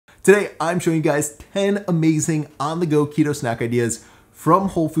Today, I'm showing you guys 10 amazing on-the-go keto snack ideas from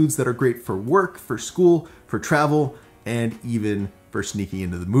Whole Foods that are great for work, for school, for travel, and even for sneaking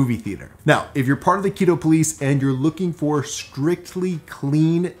into the movie theater. Now, if you're part of the keto police and you're looking for strictly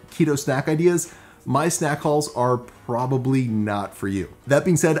clean keto snack ideas, my snack hauls are probably not for you. That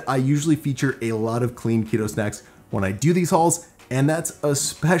being said, I usually feature a lot of clean keto snacks when I do these hauls, and that's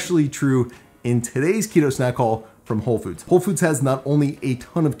especially true in today's keto snack haul from Whole Foods. Whole Foods has not only a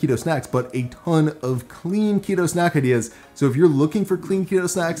ton of keto snacks, but a ton of clean keto snack ideas. So if you're looking for clean keto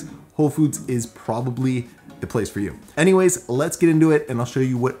snacks, Whole Foods is probably the place for you. Anyways, let's get into it and I'll show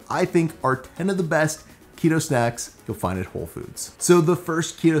you what I think are 10 of the best keto snacks you'll find at Whole Foods. So the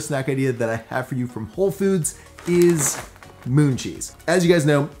first keto snack idea that I have for you from Whole Foods is moon cheese. As you guys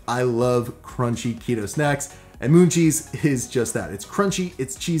know, I love crunchy keto snacks, and moon cheese is just that. It's crunchy,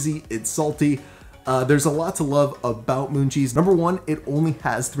 it's cheesy, it's salty. There's a lot to love about moon cheese. Number one, it only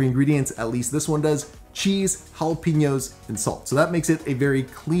has 3 ingredients, at least this one does: cheese, jalapenos, and salt. So that makes it a very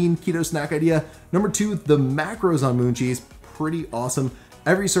clean keto snack idea. Number two, the macros on moon cheese, pretty awesome.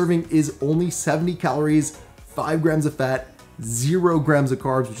 Every serving is only 70 calories, 5 grams of fat, 0 grams of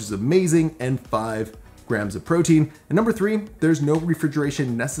carbs, which is amazing, and 5 grams of protein. And number three, there's no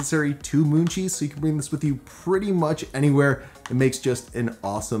refrigeration necessary to moon cheese, so you can bring this with you pretty much anywhere. It makes just an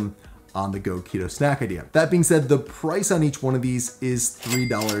awesome on-the-go keto snack idea. That being said, the price on each one of these is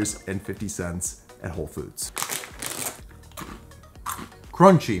 $3.50 at Whole Foods.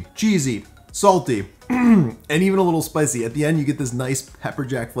 Crunchy, cheesy, salty, and even a little spicy. At the end, you get this nice pepper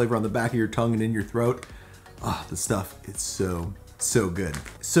jack flavor on the back of your tongue and in your throat. Ah, the stuff, it's so good.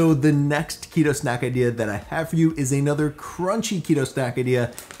 So the next keto snack idea that I have for you is another crunchy keto snack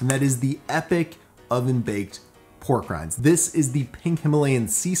idea, and that is the epic oven-baked pork rinds. This is the pink Himalayan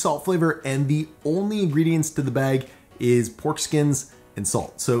sea salt flavor, and the only ingredients to the bag is pork skins and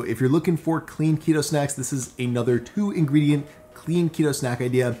salt. So if you're looking for clean keto snacks, this is another 2 ingredient clean keto snack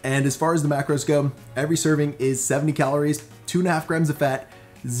idea. And as far as the macros go, every serving is 70 calories, 2.5 grams of fat,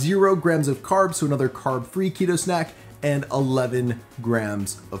 0 grams of carbs, so another carb-free keto snack, and 11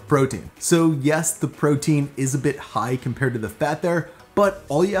 grams of protein. So yes, the protein is a bit high compared to the fat there, but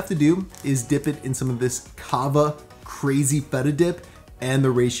all you have to do is dip it in some of this kava crazy feta dip, and the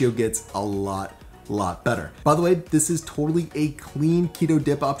ratio gets a lot better. By the way, this is totally a clean keto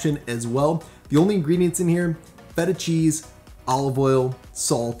dip option as well. The only ingredients in here: feta cheese, olive oil,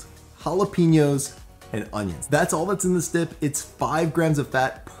 salt, jalapenos, and onions. That's all that's in this dip. It's 5 grams of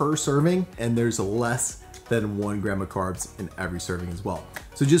fat per serving, and there's less than 1 gram of carbs in every serving as well.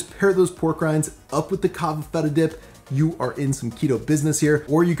 So just pair those pork rinds up with the kava feta dip. You are in some keto business here.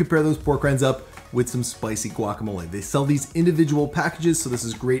 Or you could pair those pork rinds up with some spicy guacamole. They sell these individual packages, so this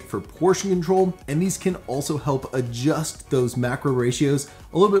is great for portion control, and these can also help adjust those macro ratios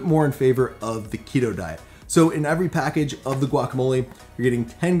a little bit more in favor of the keto diet. So in every package of the guacamole, you're getting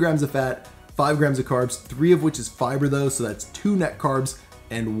 10 grams of fat, 5 grams of carbs, 3 of which is fiber though, so that's 2 net carbs,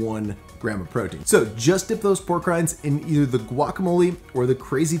 and 1 gram of protein. So just dip those pork rinds in either the guacamole or the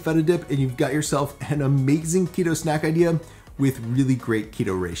crazy feta dip, and you've got yourself an amazing keto snack idea with really great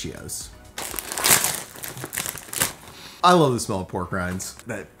keto ratios. I love the smell of pork rinds.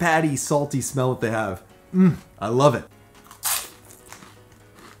 That fatty, salty smell that they have. I love it.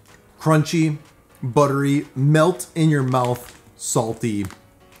 Crunchy, buttery, melt in your mouth, salty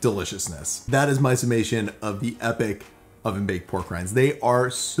deliciousness. That is my summation of the epic oven-baked pork rinds. They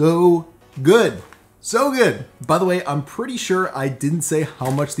are so good. So good. By the way, I'm pretty sure I didn't say how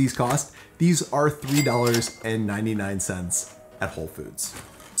much these cost. These are $3.99 at Whole Foods.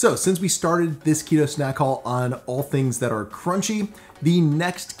 So since we started this keto snack haul on all things that are crunchy, the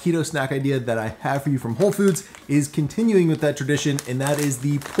next keto snack idea that I have for you from Whole Foods is continuing with that tradition, and that is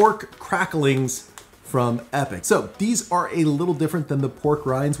the pork cracklings from Epic. So these are a little different than the pork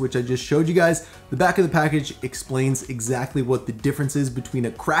rinds, which I just showed you guys. The back of the package explains exactly what the difference is between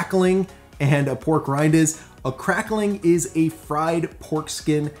a crackling and a pork rind is. A crackling is a fried pork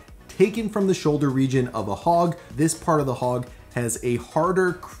skin taken from the shoulder region of a hog. This part of the hog has a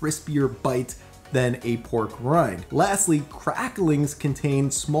harder, crispier bite than a pork rind. Lastly, cracklings contain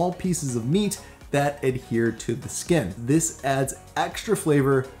small pieces of meat that adhere to the skin. This adds extra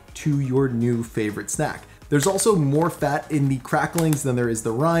flavor to your new favorite snack. There's also more fat in the cracklings than there is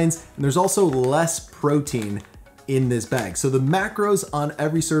the rinds, and there's also less protein in this bag. So the macros on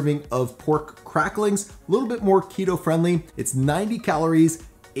every serving of pork cracklings, a little bit more keto friendly. It's 90 calories,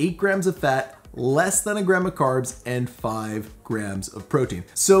 8 grams of fat, less than 1 gram of carbs, and 5 grams of protein.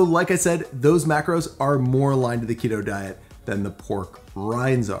 So like I said, those macros are more aligned to the keto diet than the pork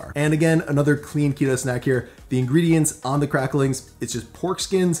rinds are. And again, another clean keto snack here. The ingredients on the cracklings, it's just pork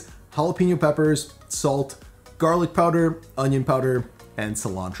skins, jalapeno peppers, salt, garlic powder, onion powder, and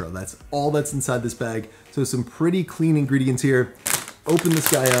cilantro. That's all that's inside this bag. So some pretty clean ingredients here. Open this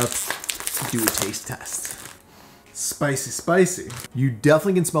guy up, do a taste test. Spicy, spicy. You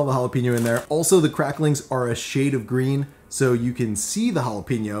definitely can smell the jalapeno in there. Also, the cracklings are a shade of green, so you can see the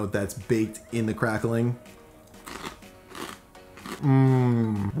jalapeno that's baked in the crackling.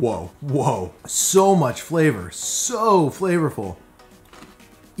 Whoa, whoa. So much flavor, so flavorful.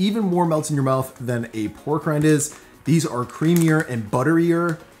 Even more melts in your mouth than a pork rind is. These are creamier and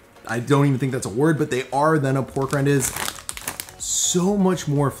butterier. I don't even think that's a word, but they are than a pork rind is. So much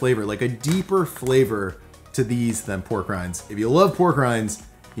more flavor, like a deeper flavor to these than pork rinds. If you love pork rinds,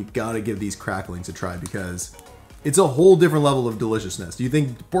 you gotta give these cracklings a try because it's a whole different level of deliciousness. Do you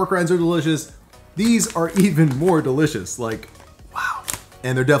think pork rinds are delicious? These are even more delicious, like, wow.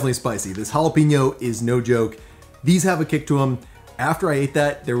 And they're definitely spicy. This jalapeno is no joke. These have a kick to them. After I ate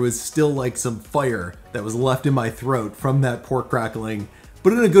that, there was still like some fire that was left in my throat from that pork crackling,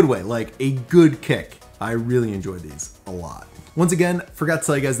 but in a good way, like a good kick. I really enjoyed these a lot. Once again, forgot to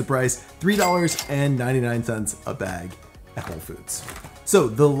tell you guys the price, $3.99 a bag at Whole Foods. So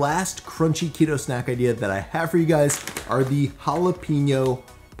the last crunchy keto snack idea that I have for you guys are the jalapeno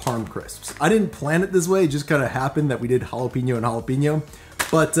parm crisps. I didn't plan it this way, it just kind of happened that we did jalapeno and jalapeno.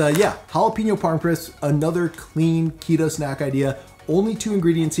 But yeah, jalapeno parm crisps, another clean keto snack idea. Only 2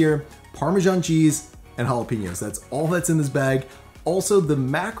 ingredients here, Parmesan cheese and jalapenos. That's all that's in this bag. Also, the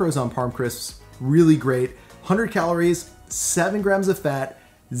macros on parm crisps, really great. 100 calories, 7 grams of fat,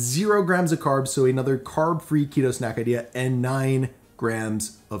 0 grams of carbs, so another carb-free keto snack idea, and 9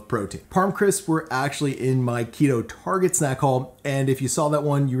 grams of protein. Parm crisps were actually in my keto target snack haul, and if you saw that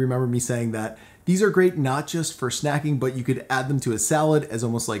one, you remember me saying that these are great not just for snacking, but you could add them to a salad as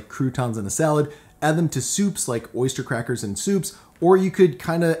almost like croutons in a salad, add them to soups like oyster crackers in soups, or you could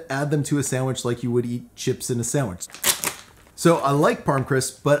kind of add them to a sandwich like you would eat chips in a sandwich. So I like parm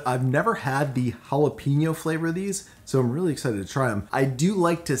crisps, but I've never had the jalapeno flavor of these, so I'm really excited to try them. I do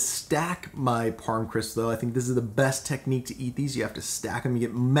like to stack my parm crisps though. I think this is the best technique to eat these. You have to stack them, you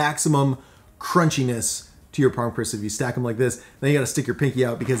get maximum crunchiness to your parm crisps if you stack them like this. Then you gotta stick your pinky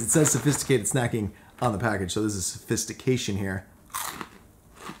out because it says sophisticated snacking on the package, so this is sophistication here.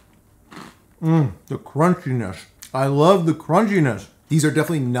 The crunchiness. I love the crunchiness. These are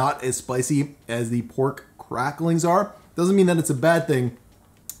definitely not as spicy as the pork cracklings are. Doesn't mean that it's a bad thing.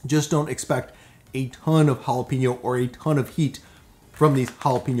 Just don't expect a ton of jalapeno or a ton of heat from these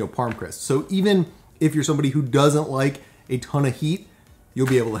jalapeno parm crisps. So even if you're somebody who doesn't like a ton of heat, you'll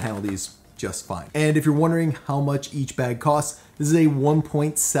be able to handle these just fine. And if you're wondering how much each bag costs, this is a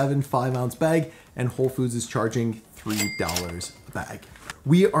 1.75 ounce bag and Whole Foods is charging $3 a bag.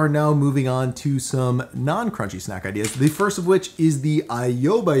 We are now moving on to some non-crunchy snack ideas. The first of which is the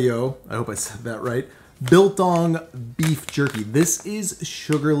Ayobayo, I hope I said that right, Biltong beef jerky. This is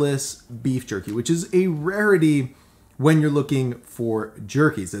sugarless beef jerky, which is a rarity when you're looking for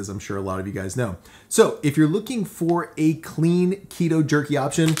jerkies, as I'm sure a lot of you guys know. So if you're looking for a clean keto jerky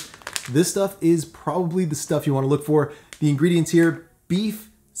option, this stuff is probably the stuff you want to look for. The ingredients here,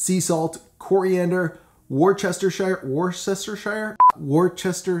 beef, sea salt, coriander, Worcestershire, Worcestershire,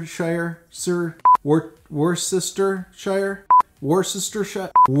 Worcestershire,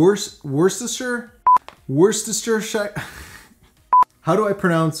 Worcestershire. How do I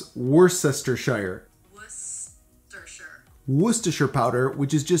pronounce Worcestershire? Worcestershire. Worcestershire powder,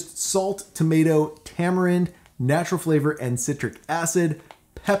 which is just salt, tomato, tamarind, natural flavor, and citric acid,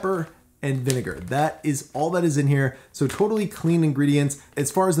 pepper, and vinegar. That is all that is in here. So totally clean ingredients. As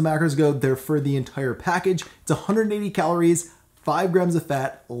far as the macros go, they're for the entire package. It's 180 calories, 5 grams of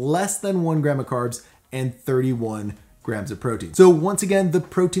fat, less than 1 gram of carbs, and 31 grams of protein. So once again, the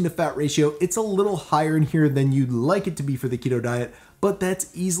protein to fat ratio, it's a little higher in here than you'd like it to be for the keto diet, but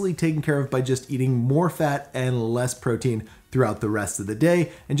that's easily taken care of by just eating more fat and less protein throughout the rest of the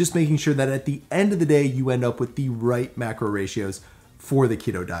day, and just making sure that at the end of the day, you end up with the right macro ratios for the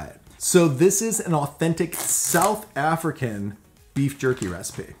keto diet. So this is an authentic South African beef jerky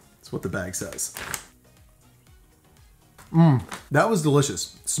recipe. That's what the bag says. That was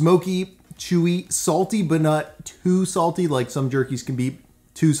delicious. Smoky, chewy, salty, but not too salty like some jerkies can be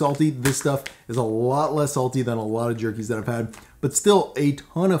too salty. This stuff is a lot less salty than a lot of jerkies that I've had, but still a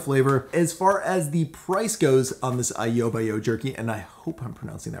ton of flavor. As far as the price goes on this Ayobayo jerky, and I hope I'm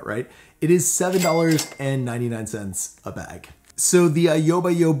pronouncing that right, it is $7.99 a bag. So the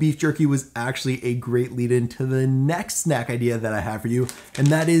Ayobayo beef jerky was actually a great lead into the next snack idea that I have for you, and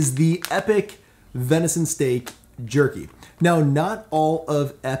that is the epic venison steak jerky. Now, not all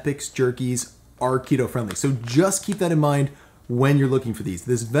of Epic's jerkies are keto friendly, so just keep that in mind when you're looking for these.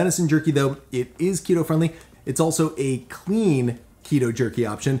 This venison jerky, though, it is keto friendly. It's also a clean keto jerky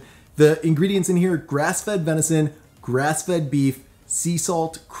option. The ingredients in here: grass-fed venison, grass-fed beef, sea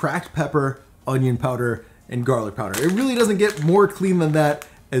salt, cracked pepper, onion powder, and garlic powder. It really doesn't get more clean than that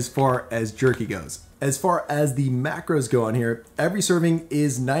as far as jerky goes. As far as the macros go on here, every serving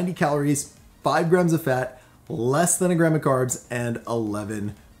is 90 calories, 5 grams of fat, less than a gram of carbs, and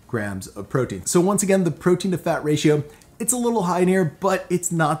 11 grams of protein. So once again, the protein to fat ratio, it's a little high in here, but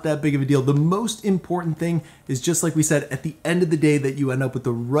it's not that big of a deal. The most important thing is, just like we said, at the end of the day, that you end up with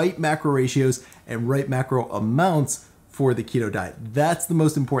the right macro ratios and right macro amounts for the keto diet. That's the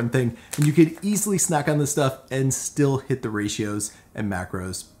most important thing. And you could easily snack on this stuff and still hit the ratios and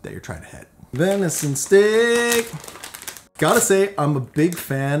macros that you're trying to hit. Venison steak. Gotta say, I'm a big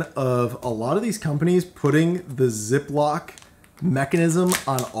fan of a lot of these companies putting the Ziploc mechanism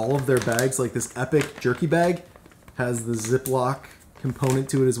on all of their bags. Like this Epic jerky bag has the Ziploc component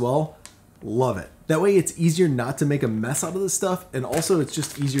to it as well. Love it. That way it's easier not to make a mess out of this stuff, and also it's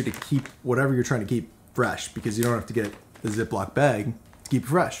just easier to keep whatever you're trying to keep fresh, because you don't have to get the Ziploc bag to keep it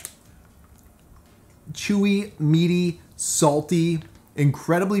fresh. Chewy, meaty, salty,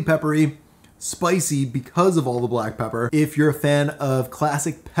 incredibly peppery, spicy because of all the black pepper. If you're a fan of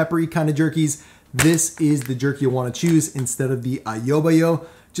classic peppery kind of jerkies, this is the jerky you want to choose instead of the Ayobayo,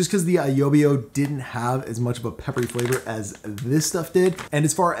 just because the Ayobayo didn't have as much of a peppery flavor as this stuff did. And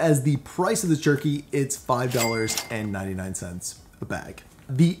as far as the price of this jerky, it's $5.99 a bag.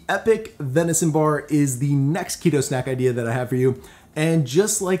 The Epic Venison Bar is the next keto snack idea that I have for you. And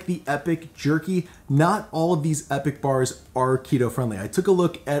just like the Epic jerky, not all of these Epic bars are keto friendly. I took a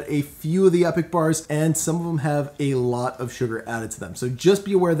look at a few of the Epic bars, and some of them have a lot of sugar added to them. So just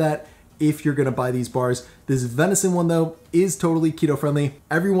be aware of that if you're gonna buy these bars. This venison one, though, is totally keto friendly.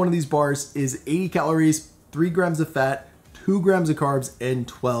 Every one of these bars is 80 calories, 3 grams of fat, 2 grams of carbs, and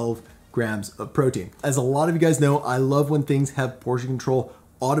 12 grams of protein. As a lot of you guys know, I love when things have portion control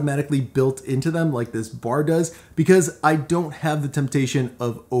automatically built into them like this bar does, because I don't have the temptation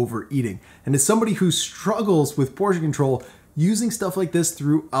of overeating. And as somebody who struggles with portion control, using stuff like this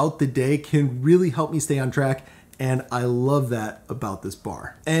throughout the day can really help me stay on track, and I love that about this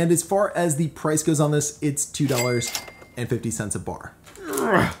bar. And as far as the price goes on this, it's $2.50 a bar.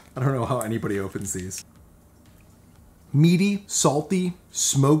 I don't know how anybody opens these. Meaty, salty,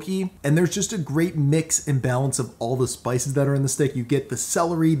 smoky, and there's just a great mix and balance of all the spices that are in the stick. You get the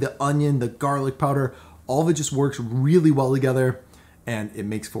celery, the onion, the garlic powder, all of it just works really well together, and it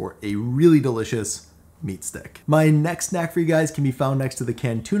makes for a really delicious meat stick. My next snack for you guys can be found next to the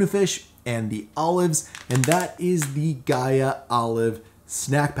canned tuna fish and the olives, and that is the Gaia Olive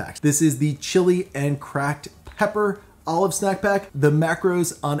Snack Pack. This is the chili and cracked pepper olive snack pack. The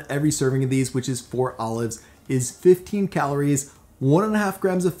macros on every serving of these, which is 4 olives, is 15 calories, 1.5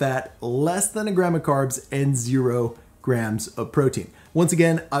 grams of fat, less than a gram of carbs, and 0 grams of protein. Once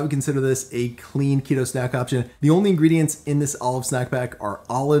again, I would consider this a clean keto snack option. The only ingredients in this olive snack pack are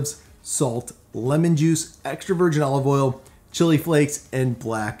olives, salt, lemon juice, extra virgin olive oil, chili flakes, and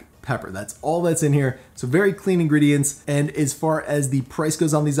black pepper. That's all that's in here. So very clean ingredients. And as far as the price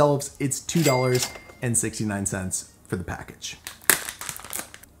goes on these olives, it's $2.69 for the package.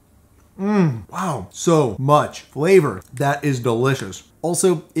 Wow, so much flavor. That is delicious.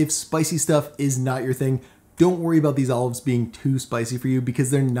 Also, if spicy stuff is not your thing, don't worry about these olives being too spicy for you,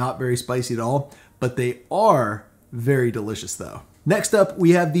 because they're not very spicy at all, but they are very delicious though. Next up,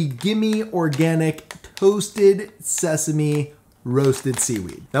 we have the Gimme Organic Toasted Sesame Roasted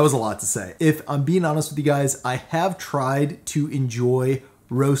Seaweed. That was a lot to say. If I'm being honest with you guys, I have tried to enjoy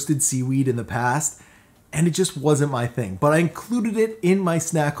roasted seaweed in the past, and it just wasn't my thing. But I included it in my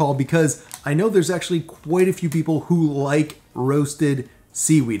snack haul because I know there's actually quite a few people who like roasted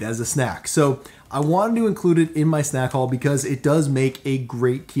seaweed as a snack. So I wanted to include it in my snack haul because it does make a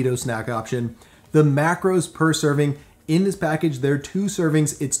great keto snack option. The macros per serving in this package, there are 2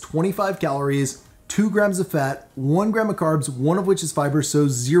 servings. It's 25 calories, 2 grams of fat, 1 gram of carbs, one of which is fiber, so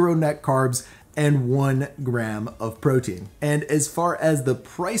 0 net carbs, and 1 gram of protein. And as far as the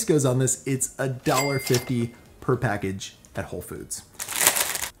price goes on this, it's $1.50 per package at Whole Foods.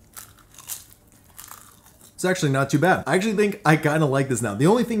 It's actually not too bad. I actually think I kind of like this now. The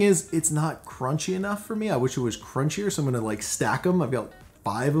only thing is it's not crunchy enough for me. I wish it was crunchier, so I'm gonna like stack them. I've got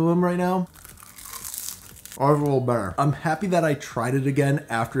 5 of them right now. Ours a little better. I'm happy that I tried it again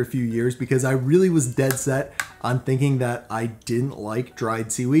after a few years, because I really was dead set on thinking that I didn't like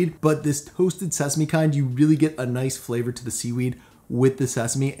dried seaweed, but this toasted sesame kind, you really get a nice flavor to the seaweed with the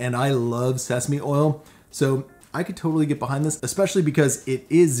sesame, and I love sesame oil. So I could totally get behind this, especially because it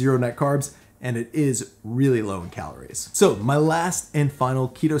is zero net carbs and it is really low in calories. So my last and final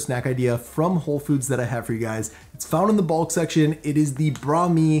keto snack idea from Whole Foods that I have for you guys, it's found in the bulk section. It is the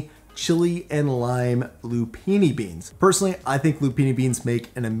Brahmi chili and lime lupini beans. Personally, I think lupini beans make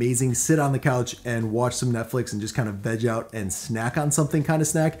an amazing sit on the couch and watch some Netflix and just kind of veg out and snack on something kind of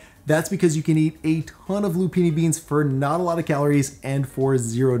snack. That's because you can eat a ton of lupini beans for not a lot of calories and for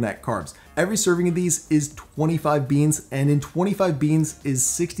zero net carbs. Every serving of these is 25 beans, and in 25 beans is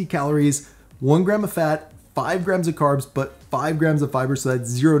 60 calories, 1 gram of fat, 5 grams of carbs, but 5 grams of fiber, so that's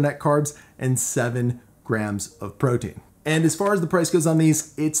zero net carbs, and 7 grams of protein. And as far as the price goes on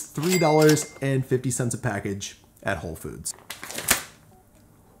these, it's $3.50 a package at Whole Foods.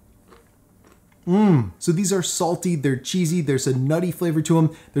 So these are salty, they're cheesy, there's a nutty flavor to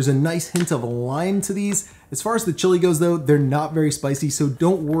them. There's a nice hint of lime to these. As far as the chili goes though, they're not very spicy, so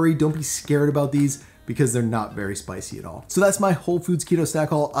don't worry, don't be scared about these because they're not very spicy at all. So that's my Whole Foods keto snack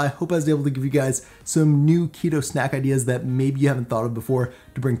haul. I hope I was able to give you guys some new keto snack ideas that maybe you haven't thought of before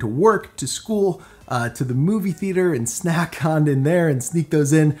to bring to work, to school, to the movie theater and snack on in there and sneak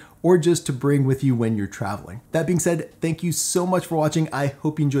those in, or just to bring with you when you're traveling. That being said, thank you so much for watching. I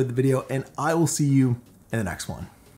hope you enjoyed the video and I will see you in the next one.